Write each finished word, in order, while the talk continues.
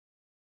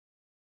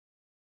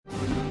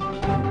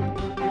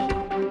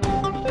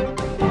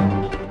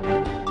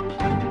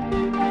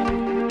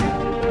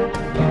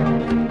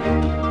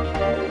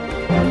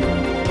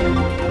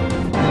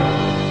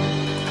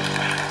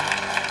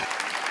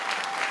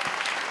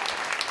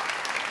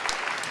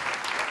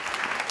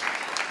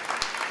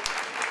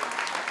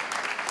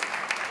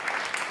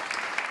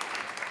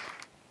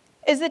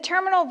Is the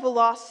terminal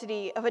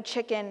velocity of a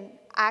chicken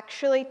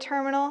actually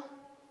terminal?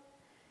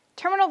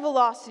 Terminal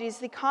velocity is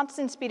the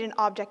constant speed an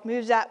object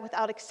moves at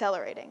without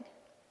accelerating.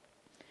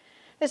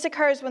 This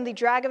occurs when the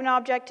drag of an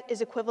object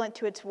is equivalent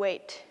to its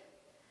weight.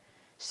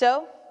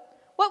 So,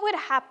 what would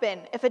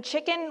happen if a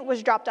chicken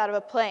was dropped out of a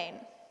plane?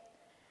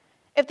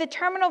 If the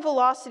terminal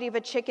velocity of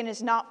a chicken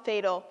is not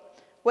fatal,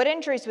 what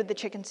injuries would the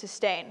chicken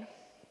sustain?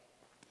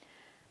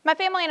 My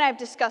family and I have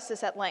discussed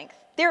this at length.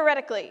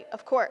 Theoretically,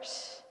 of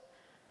course.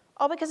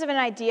 All because of an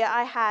idea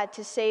I had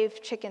to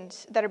save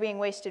chickens that are being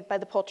wasted by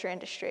the poultry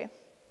industry.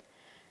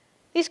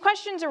 These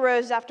questions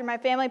arose after my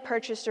family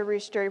purchased a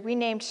rooster we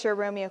named Sir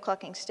Romeo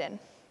Cluckingston.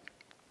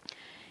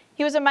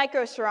 He was a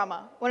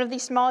micro-Serama, one of the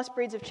smallest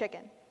breeds of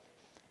chicken.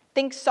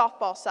 Think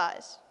softball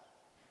size.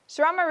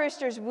 Serama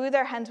roosters woo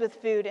their hens with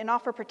food and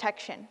offer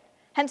protection,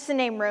 hence the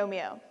name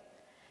Romeo.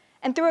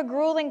 And through a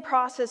grueling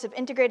process of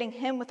integrating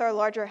him with our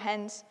larger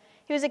hens,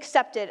 he was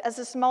accepted as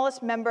the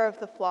smallest member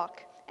of the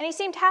flock, and he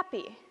seemed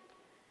happy.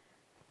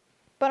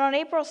 But on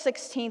April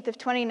 16th of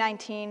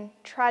 2019,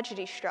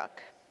 tragedy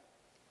struck.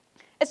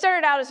 It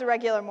started out as a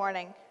regular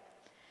morning.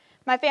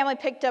 My family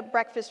picked up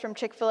breakfast from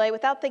Chick-fil-A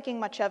without thinking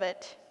much of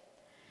it.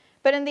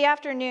 But in the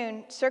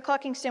afternoon, Sir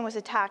Cluckingston was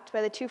attacked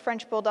by the 2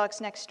 French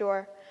bulldogs next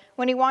door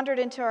when he wandered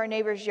into our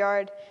neighbor's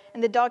yard,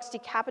 and the dogs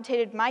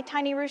decapitated my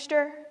tiny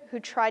rooster who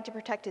tried to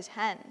protect his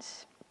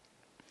hens.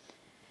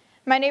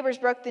 My neighbors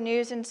broke the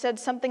news and said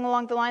something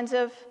along the lines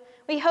of,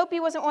 "We hope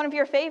he wasn't one of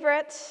your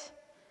favorites,"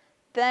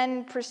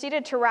 then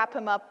proceeded to wrap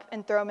him up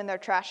and throw him in their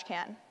trash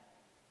can.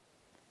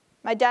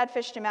 My dad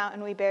fished him out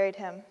and we buried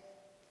him.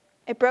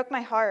 It broke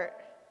my heart.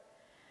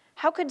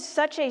 How could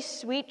such a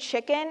sweet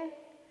chicken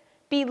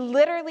be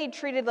literally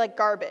treated like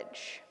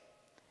garbage?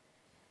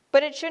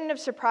 But it shouldn't have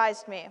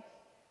surprised me.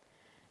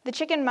 The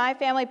chicken my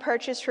family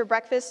purchased for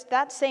breakfast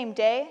that same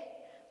day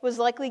was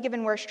likely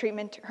given worse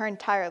treatment her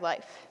entire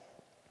life.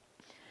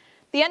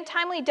 The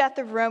untimely death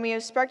of Romeo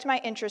sparked my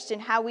interest in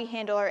how we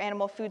handle our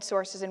animal food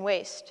sources and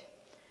waste.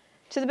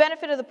 To the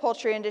benefit of the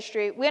poultry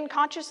industry, we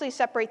unconsciously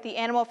separate the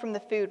animal from the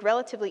food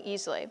relatively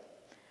easily.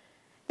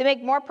 They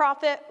make more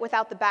profit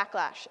without the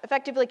backlash,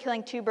 effectively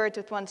killing 2 birds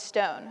with 1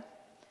 stone.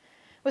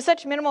 With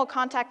such minimal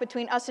contact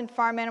between us and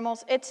farm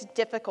animals, it's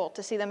difficult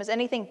to see them as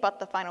anything but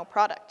the final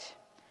product.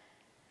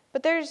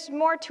 But there's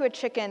more to a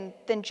chicken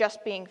than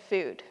just being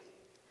food.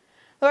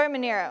 Laura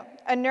Monero,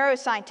 a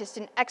neuroscientist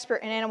and expert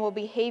in animal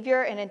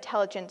behavior and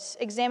intelligence,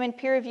 examined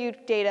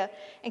peer-reviewed data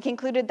and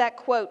concluded that,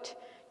 quote,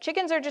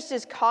 "Chickens are just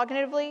as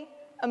cognitively,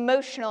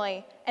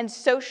 emotionally, and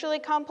socially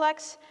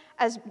complex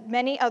as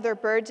many other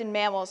birds and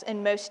mammals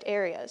in most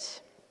areas."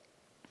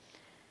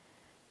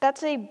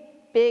 That's a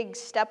big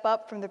step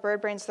up from the bird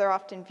brains they're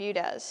often viewed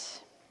as.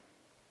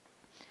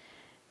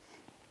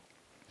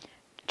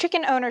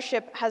 Chicken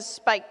ownership has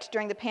spiked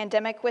during the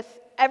pandemic, with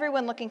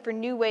everyone looking for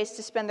new ways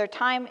to spend their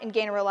time and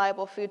gain a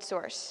reliable food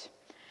source.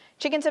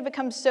 Chickens have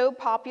become so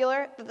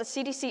popular that the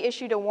CDC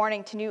issued a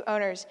warning to new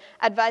owners,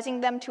 advising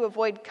them to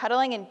avoid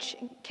cuddling and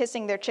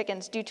kissing their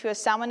chickens due to a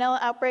salmonella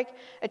outbreak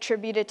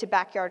attributed to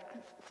backyard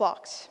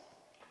flocks.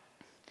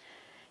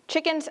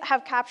 Chickens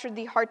have captured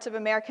the hearts of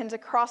Americans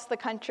across the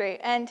country,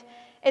 and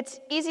it's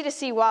easy to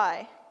see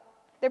why.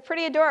 They're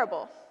pretty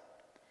adorable.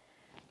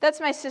 That's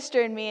my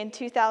sister and me in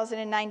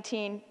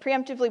 2019,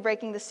 preemptively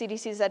breaking the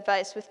CDC's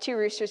advice with 2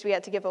 roosters we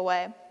had to give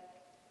away.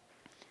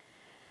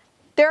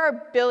 There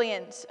are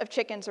billions of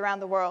chickens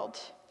around the world.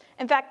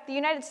 In fact, the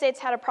United States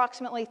had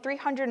approximately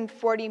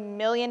 340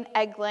 million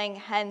egg-laying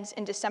hens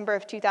in December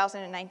of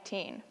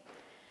 2019.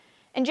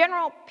 In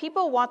general,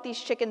 people want these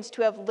chickens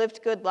to have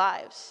lived good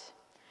lives.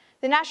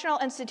 The National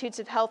Institutes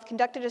of Health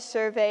conducted a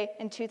survey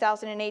in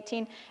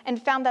 2018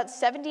 and found that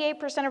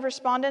 78% of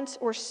respondents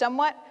were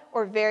somewhat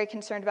or very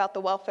concerned about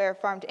the welfare of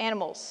farmed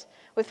animals,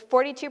 with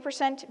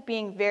 42%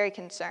 being very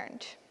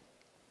concerned.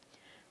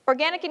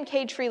 Organic and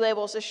cage-free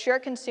labels assure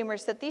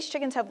consumers that these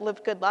chickens have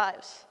lived good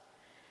lives.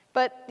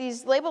 But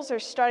these labels are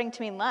starting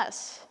to mean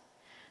less.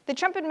 The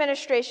Trump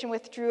administration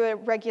withdrew a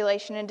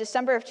regulation in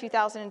December of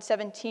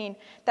 2017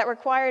 that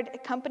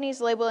required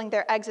companies labeling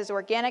their eggs as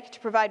organic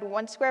to provide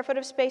 1 square foot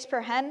of space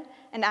per hen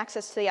and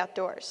access to the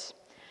outdoors.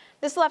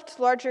 This left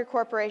larger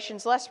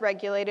corporations less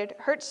regulated,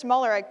 hurt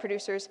smaller egg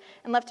producers,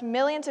 and left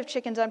millions of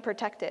chickens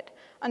unprotected,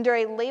 under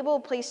a label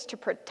placed to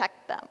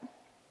protect them.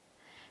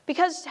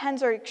 Because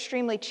hens are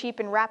extremely cheap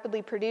and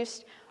rapidly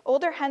produced,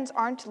 older hens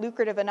aren't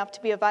lucrative enough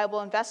to be a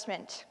viable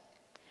investment.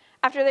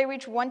 After they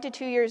reach 1 to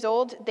 2 years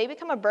old, they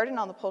become a burden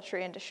on the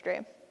poultry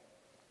industry.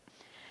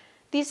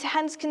 These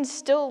hens can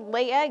still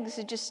lay eggs,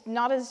 just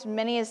not as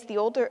many as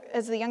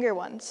the younger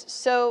ones.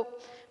 So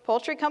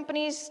poultry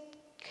companies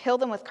kill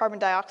them with carbon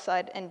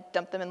dioxide and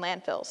dump them in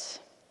landfills.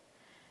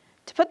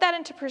 To put that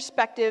into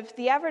perspective,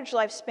 the average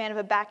lifespan of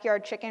a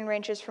backyard chicken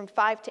ranges from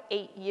 5 to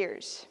 8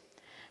 years.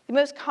 The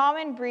most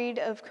common breed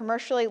of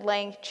commercially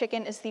laying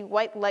chicken is the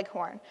white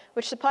leghorn,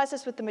 which supplies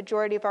us with the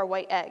majority of our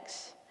white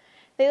eggs.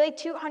 They lay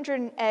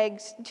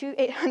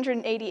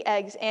 880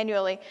 eggs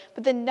annually,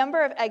 but the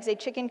number of eggs a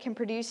chicken can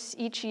produce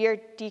each year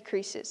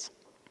decreases.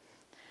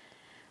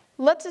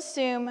 Let's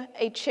assume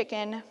a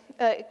chicken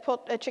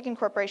a chicken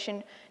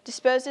corporation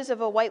disposes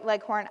of a white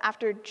leghorn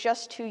after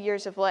just 2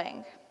 years of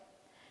laying.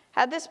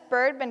 Had this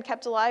bird been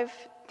kept alive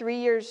 3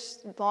 years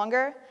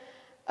longer,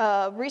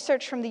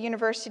 research from the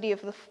University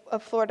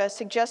of Florida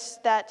suggests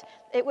that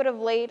it would have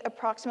laid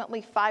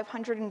approximately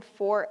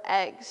 504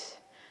 eggs.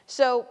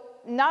 So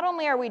not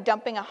only are we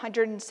dumping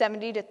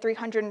 170 to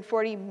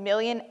 340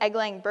 million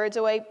egg-laying birds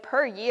away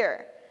per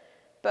year,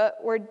 but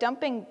we're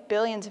dumping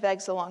billions of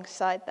eggs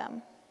alongside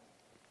them.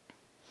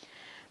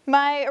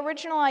 My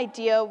original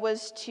idea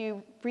was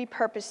to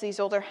repurpose these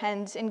older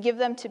hens and give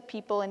them to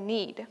people in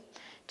need,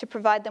 to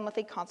provide them with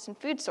a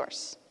constant food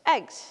source,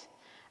 eggs.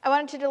 I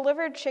wanted to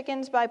deliver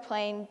chickens by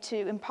plane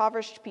to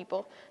impoverished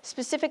people,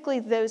 specifically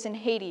those in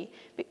Haiti,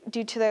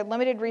 due to their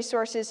limited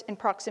resources and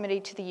proximity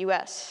to the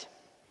US.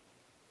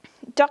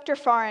 Dr.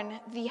 Farin,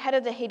 the head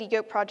of the Haiti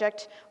Goat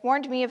Project,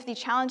 warned me of the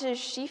challenges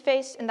she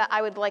faced and that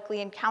I would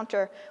likely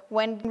encounter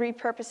when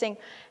repurposing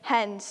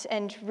hens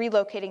and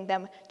relocating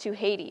them to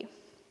Haiti.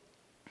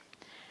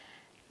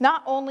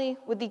 Not only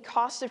would the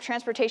cost of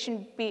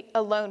transportation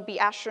alone be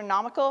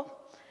astronomical,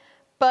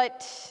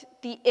 but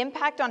the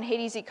impact on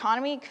Haiti's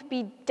economy could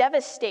be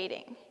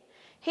devastating.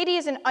 Haiti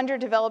is an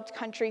underdeveloped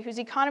country whose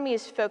economy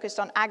is focused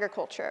on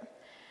agriculture.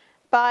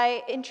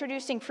 By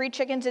introducing free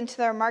chickens into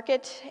their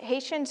market,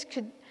 Haitian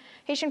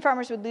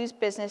farmers would lose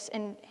business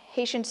and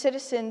Haitian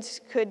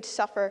citizens could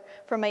suffer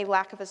from a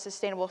lack of a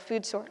sustainable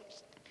food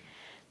source.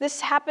 This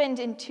happened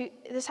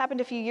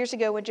a few years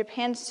ago when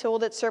Japan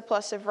sold its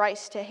surplus of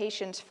rice to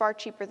Haitians far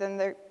cheaper than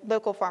their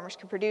local farmers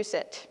could produce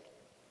it.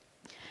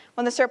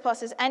 When the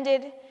surpluses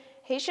ended,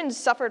 Haitians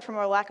suffered from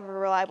a lack of a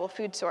reliable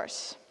food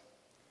source.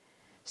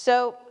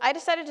 So I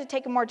decided to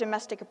take a more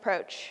domestic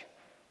approach.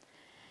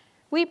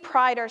 We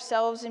pride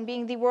ourselves in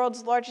being the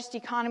world's largest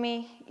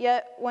economy,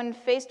 yet when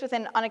faced with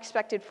an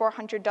unexpected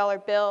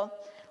 $400 bill,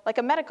 like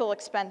a medical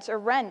expense or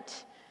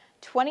rent,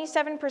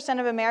 27%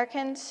 of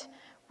Americans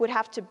would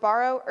have to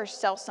borrow or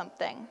sell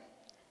something,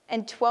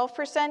 and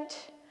 12%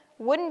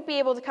 wouldn't be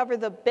able to cover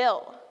the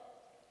bill.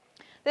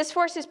 This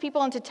forces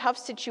people into tough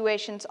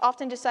situations,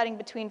 often deciding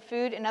between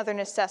food and other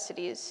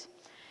necessities.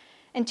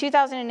 In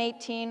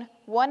 2018,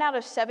 1 out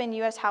of 7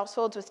 US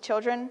households with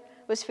children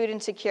was food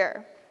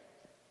insecure.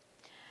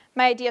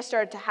 My idea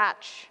started to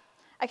hatch.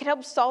 I could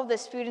help solve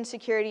this food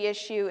insecurity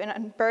issue and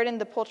unburden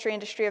the poultry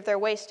industry of their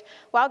waste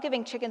while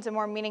giving chickens a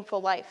more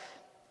meaningful life.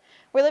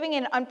 We're living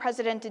in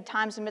unprecedented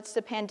times amidst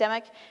the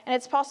pandemic, and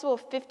it's possible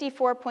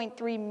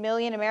 54.3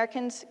 million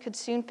Americans could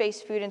soon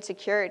face food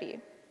insecurity.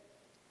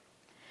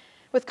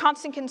 With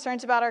constant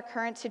concerns about our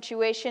current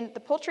situation, the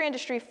poultry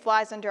industry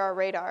flies under our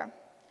radar.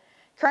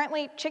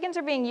 Currently, chickens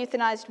are being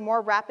euthanized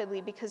more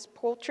rapidly because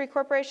poultry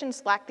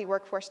corporations lack the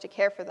workforce to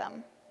care for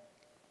them.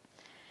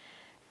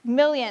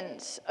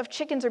 Millions of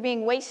chickens are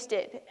being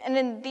wasted, and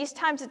in these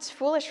times, it's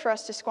foolish for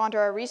us to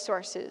squander our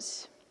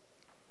resources.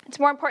 It's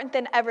more important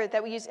than ever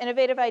that we use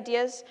innovative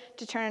ideas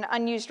to turn an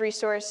unused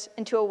resource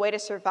into a way to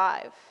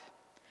survive.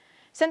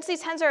 Since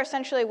these hens are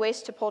essentially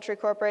waste to poultry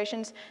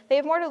corporations, they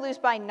have more to lose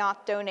by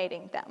not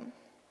donating them.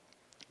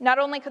 Not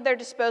only could their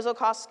disposal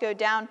costs go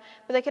down,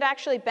 but they could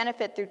actually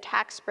benefit through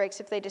tax breaks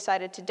if they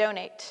decided to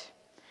donate.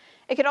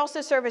 It could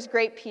also serve as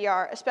great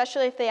PR,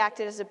 especially if they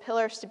acted as a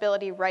pillar of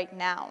stability right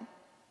now.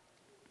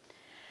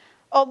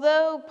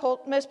 Although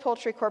most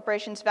poultry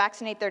corporations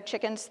vaccinate their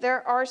chickens,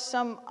 there are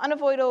some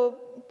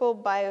unavoidable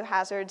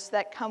biohazards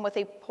that come with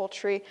a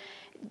poultry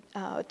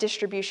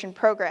distribution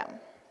program,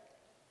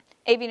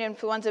 avian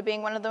influenza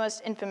being one of the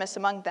most infamous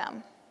among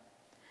them.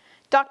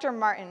 Dr.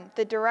 Martin,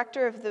 the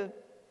director of the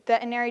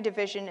veterinary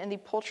division in the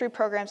poultry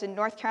programs in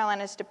North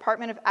Carolina's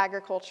Department of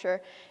Agriculture,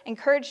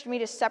 encouraged me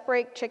to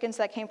separate chickens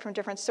that came from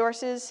different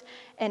sources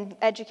and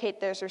educate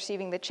those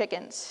receiving the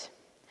chickens.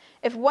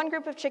 If one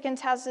group of chickens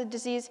has the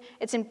disease,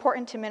 it's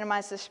important to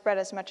minimize the spread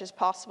as much as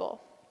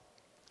possible.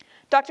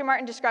 Dr.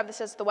 Martin described this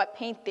as the wet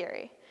paint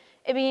theory.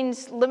 It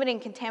means limiting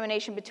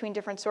contamination between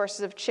different sources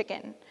of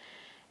chicken,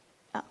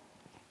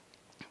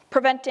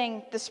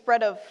 preventing the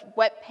spread of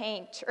wet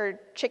paint or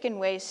chicken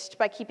waste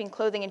by keeping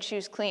clothing and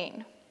shoes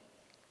clean.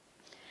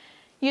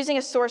 Using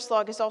a source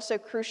log is also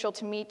crucial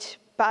to meet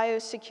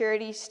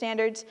biosecurity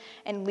standards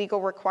and legal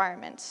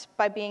requirements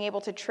by being able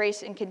to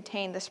trace and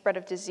contain the spread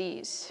of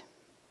disease.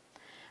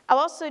 I'll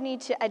also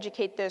need to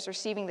educate those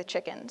receiving the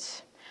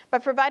chickens. By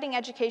providing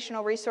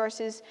educational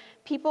resources,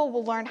 people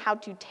will learn how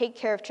to take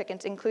care of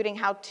chickens, including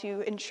how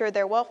to ensure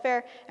their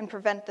welfare and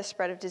prevent the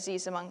spread of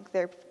disease among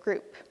their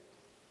group.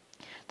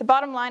 The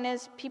bottom line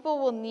is, people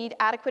will need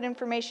adequate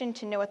information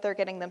to know what they're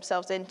getting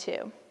themselves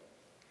into.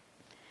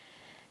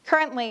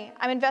 Currently,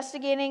 I'm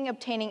investigating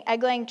obtaining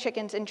egg-laying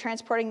chickens and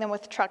transporting them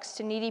with trucks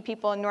to needy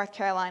people in North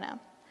Carolina.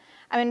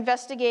 I'm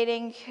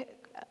investigating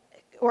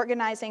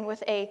organizing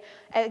with an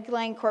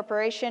egg-laying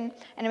corporation,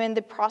 and I'm in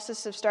the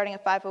process of starting a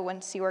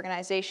 501c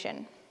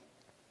organization.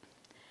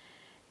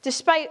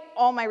 Despite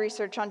all my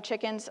research on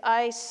chickens,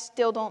 I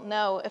still don't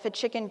know if a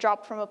chicken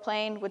dropped from a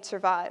plane would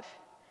survive.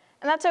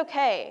 And that's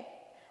okay.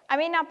 I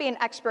may not be an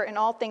expert in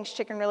all things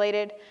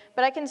chicken-related,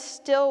 but I can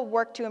still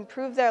work to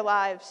improve their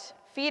lives,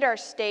 feed our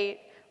state,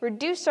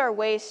 reduce our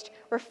waste,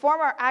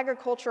 reform our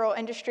agricultural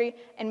industry,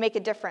 and make a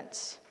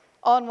difference,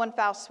 all in one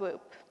foul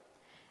swoop.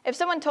 If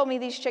someone told me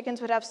these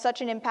chickens would have such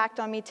an impact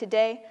on me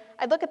today,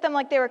 I'd look at them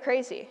like they were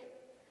crazy.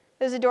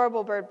 Those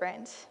adorable bird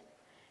brains.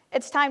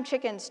 It's time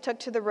chickens took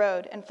to the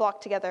road and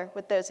flocked together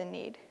with those in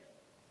need.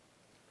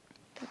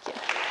 Thank you.